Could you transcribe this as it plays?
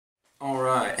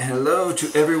Alright, hello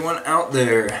to everyone out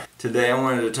there. Today I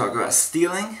wanted to talk about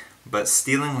stealing, but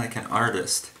stealing like an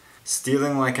artist.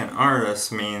 Stealing like an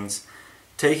artist means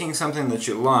taking something that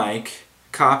you like,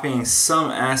 copying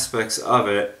some aspects of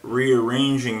it,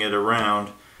 rearranging it around,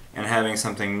 and having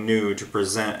something new to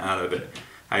present out of it.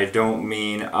 I don't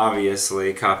mean,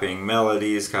 obviously, copying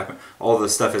melodies, all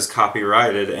this stuff is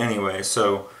copyrighted anyway,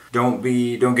 so don't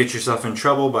get yourself in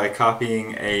trouble by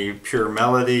copying a pure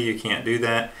melody. You can't do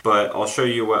that. But I'll show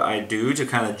you what I do to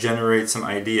kind of generate some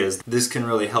ideas. This can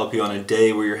really help you on a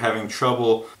day where you're having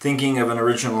trouble thinking of an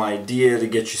original idea to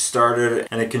get you started,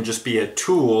 and it can just be a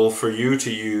tool for you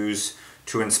to use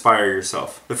to inspire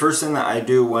yourself. The first thing that I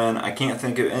do when I can't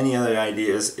think of any other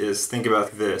ideas is think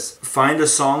about this. Find a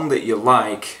song that you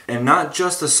like, and not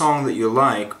just a song that you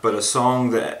like, but a song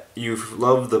that you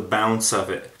love the bounce of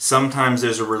it. Sometimes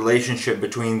there's a relationship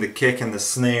between the kick and the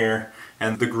snare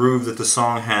and the groove that the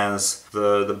song has,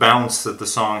 the bounce that the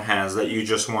song has that you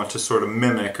just want to sort of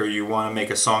mimic, or you want to make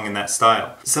a song in that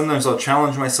style. Sometimes I'll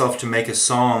challenge myself to make a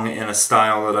song in a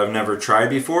style that I've never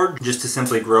tried before, just to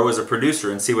simply grow as a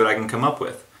producer and see what I can come up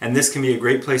with. And this can be a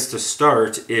great place to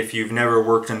start if you've never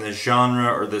worked in this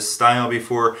genre or this style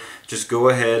before. Just go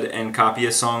ahead and copy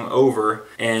a song over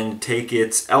and take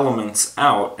its elements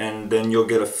out, and then you'll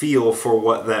get a feel for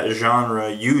what that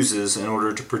genre uses in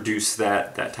order to produce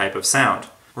that type of sound.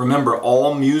 Remember,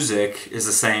 all music is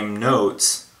the same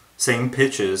notes, same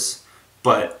pitches,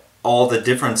 but all the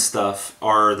different stuff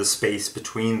are the space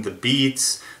between the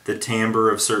beats, the timbre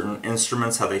of certain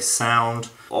instruments, how they sound.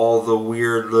 All the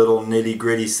weird little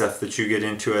nitty-gritty stuff that you get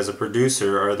into as a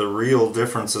producer are the real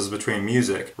differences between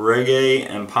music. Reggae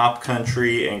and pop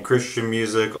country and Christian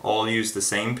music all use the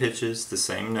same pitches, the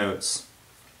same notes.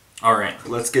 Alright,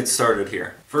 let's get started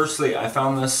here. Firstly, I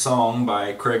found this song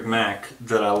by Craig Mack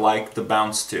that I like the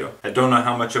bounce to. I don't know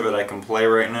how much of it I can play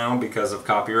right now because of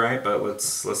copyright, but let's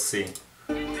see.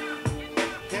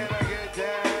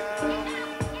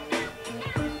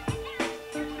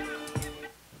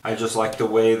 I just like the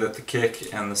way that the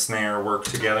kick and the snare work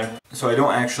together. So I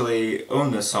don't actually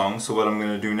own this song, so what I'm going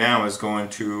to do now is go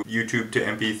into YouTube to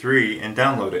MP3 and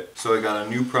download it. So I got a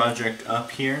new project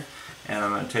up here, and I'm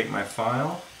going to take my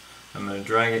file, I'm going to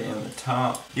drag it in the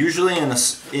top. Usually in a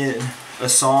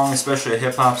song, especially a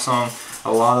hip-hop song,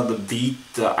 a lot of the beat,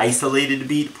 the isolated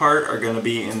beat part, are going to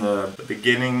be in the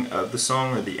beginning of the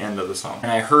song or the end of the song.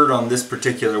 And I heard on this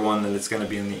particular one that it's going to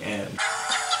be in the end.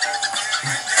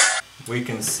 We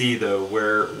can see though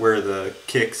where the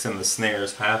kicks and the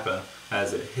snares happen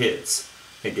as it hits.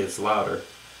 It gets louder.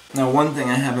 Now, one thing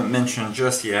I haven't mentioned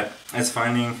just yet is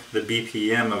finding the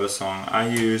BPM of a song. I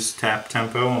use tap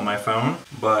tempo on my phone,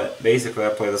 but basically I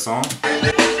play the song.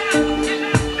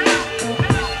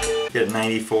 Get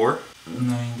 94.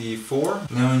 94.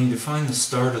 Now I need to find the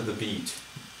start of the beat.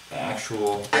 The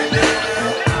actual 1, 2,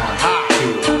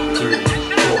 3,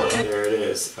 4. There it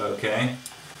is. Okay.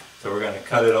 So we're going to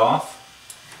cut it off.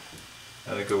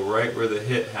 Gotta go right where the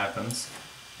hit happens.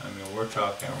 I mean, we're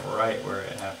talking right where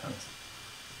it happens.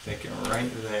 Thinking right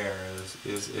there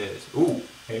is it. Ooh!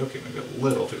 Hey, okay, maybe a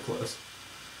little too close.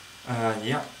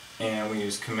 Yeah. And we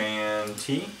use Command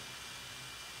T.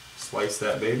 Slice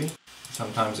that baby.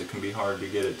 Sometimes it can be hard to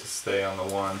get it to stay on the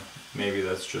one. Maybe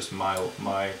that's just my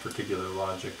particular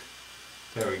logic.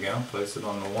 There we go. Place it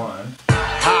on the 1.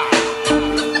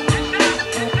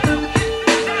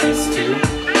 Nice. 2, 3,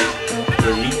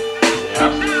 yeah,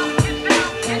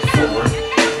 4,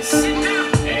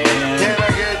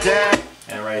 nice,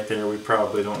 and right there we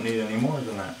probably don't need any more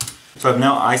than that. So I've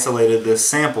now isolated this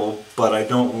sample, but I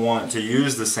don't want to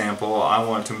use the sample. I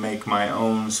want to make my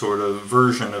own sort of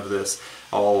version of this.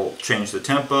 I'll change the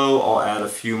tempo, I'll add a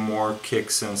few more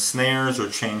kicks and snares, or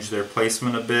change their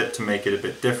placement a bit to make it a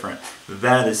bit different.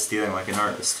 That is stealing like an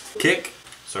artist. Kick,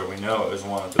 so we know it was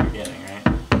 1 at the beginning, right?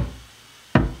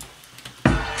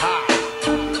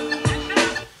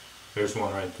 There's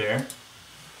 1 right there.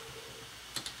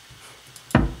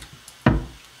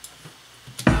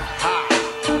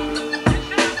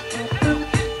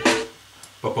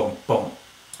 Boom, boom, boom.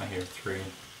 I hear 3.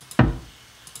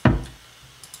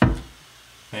 I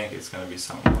think it's going to be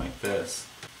something like this.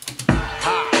 Yeah.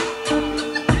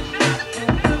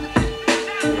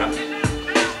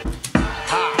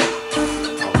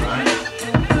 Alright.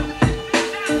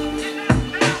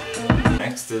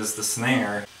 Next is the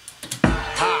snare.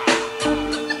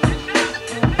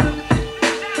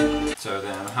 So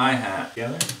then hi-hat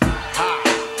together.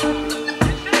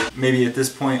 Maybe at this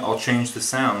point I'll change the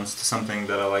sounds to something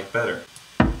that I like better.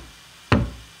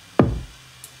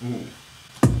 Ooh.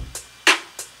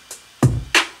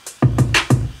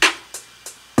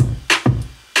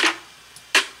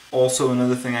 Also,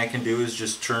 another thing I can do is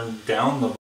just turn down the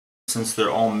volume. Since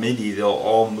they're all MIDI, they'll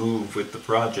all move with the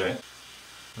project.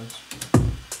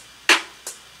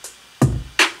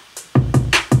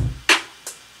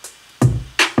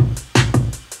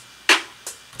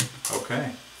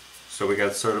 Okay, so we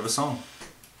got sort of a song.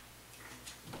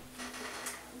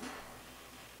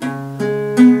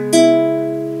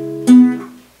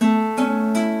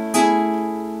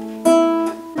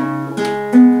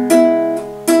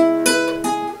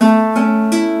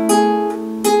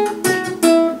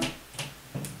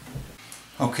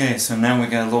 Okay, so now we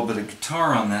got a little bit of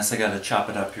guitar on this. I gotta chop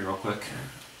it up here real quick.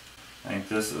 I think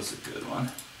this is a good one.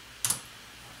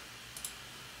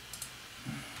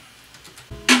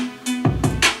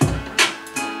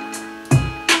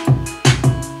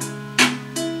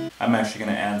 I'm actually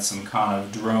going to add some kind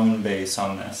of drone bass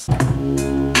on this.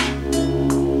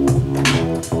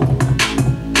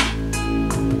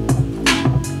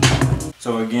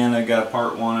 So again, I got a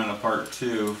part 1 and a part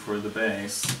 2 for the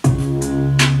bass.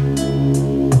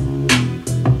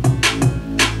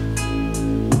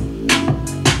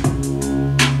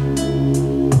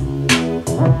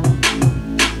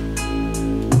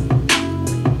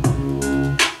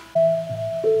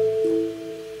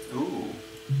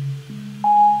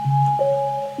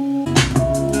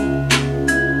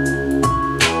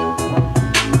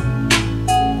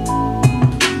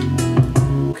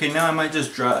 Okay, now I might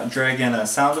just drag in a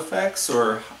sound effects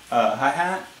or a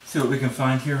hi-hat. See what we can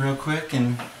find here real quick.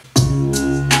 And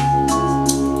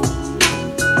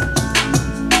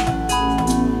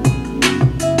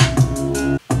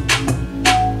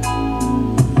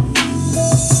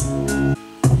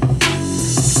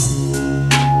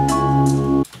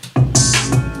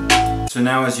so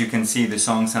now, as you can see, the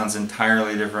song sounds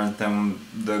entirely different than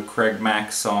the Craig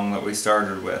Mack song that we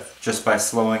started with. Just by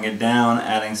slowing it down,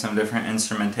 adding some different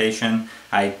instrumentation,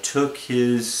 I took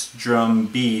his drum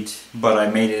beat, but I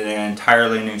made it an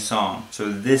entirely new song. So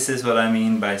this is what I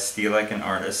mean by steal like an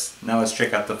artist. Now let's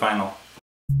check out the final.